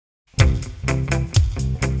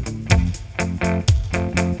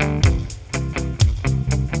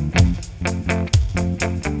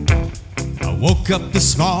I woke up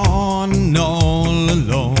this morning all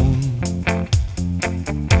alone.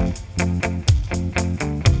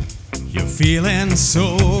 You're feeling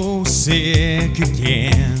so sick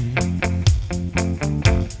again,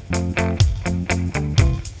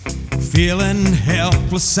 feeling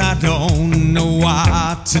helpless, I don't know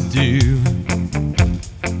what to do.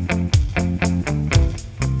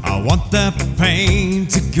 I want the pain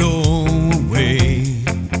to go away.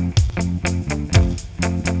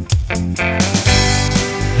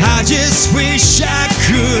 I just wish I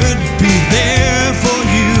could be there for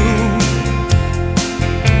you,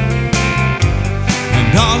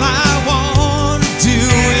 and all I want to do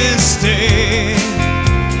is stay.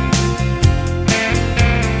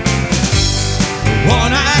 The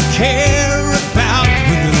one I care about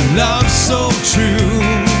with a love so true.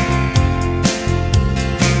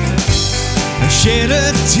 I shed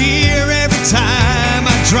a tear every time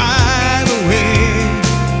I drive away.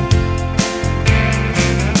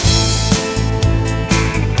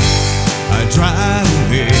 Drive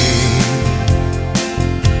away.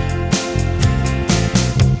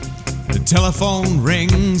 The telephone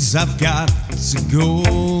rings, I've got to go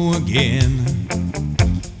again.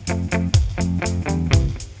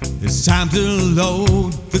 It's time to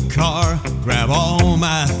load the car, grab all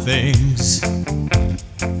my things.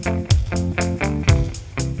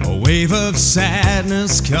 A wave of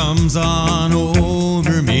sadness comes on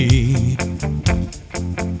over me.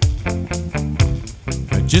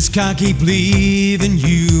 Just can't keep leaving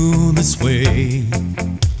you this way.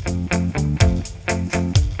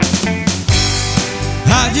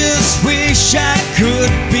 I just wish I could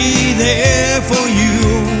be there for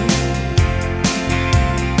you,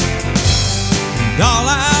 and all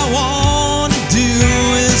I want to do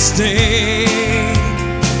is stay.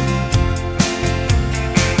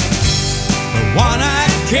 The one I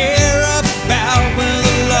care about with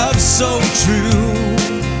a love so true.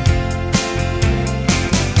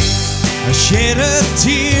 I shed a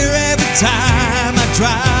tear every time I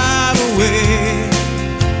drive away.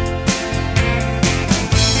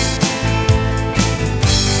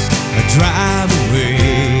 I drive away.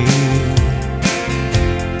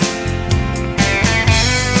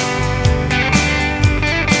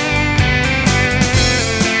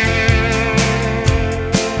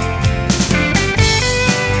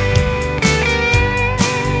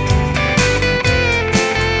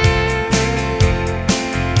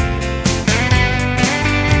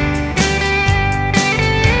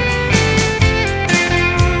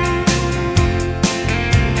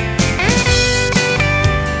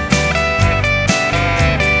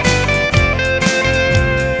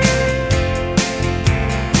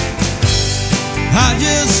 I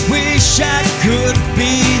just wish I could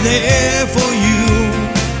be there for you,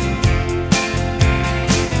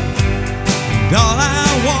 and all I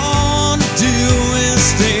want to do is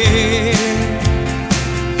stay.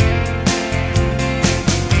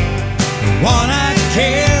 The one I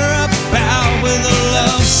care about with a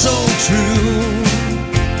love so true.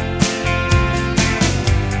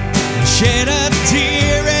 I shed a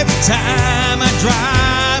tear every time I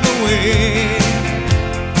drive away.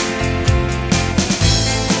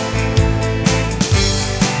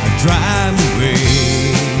 Drive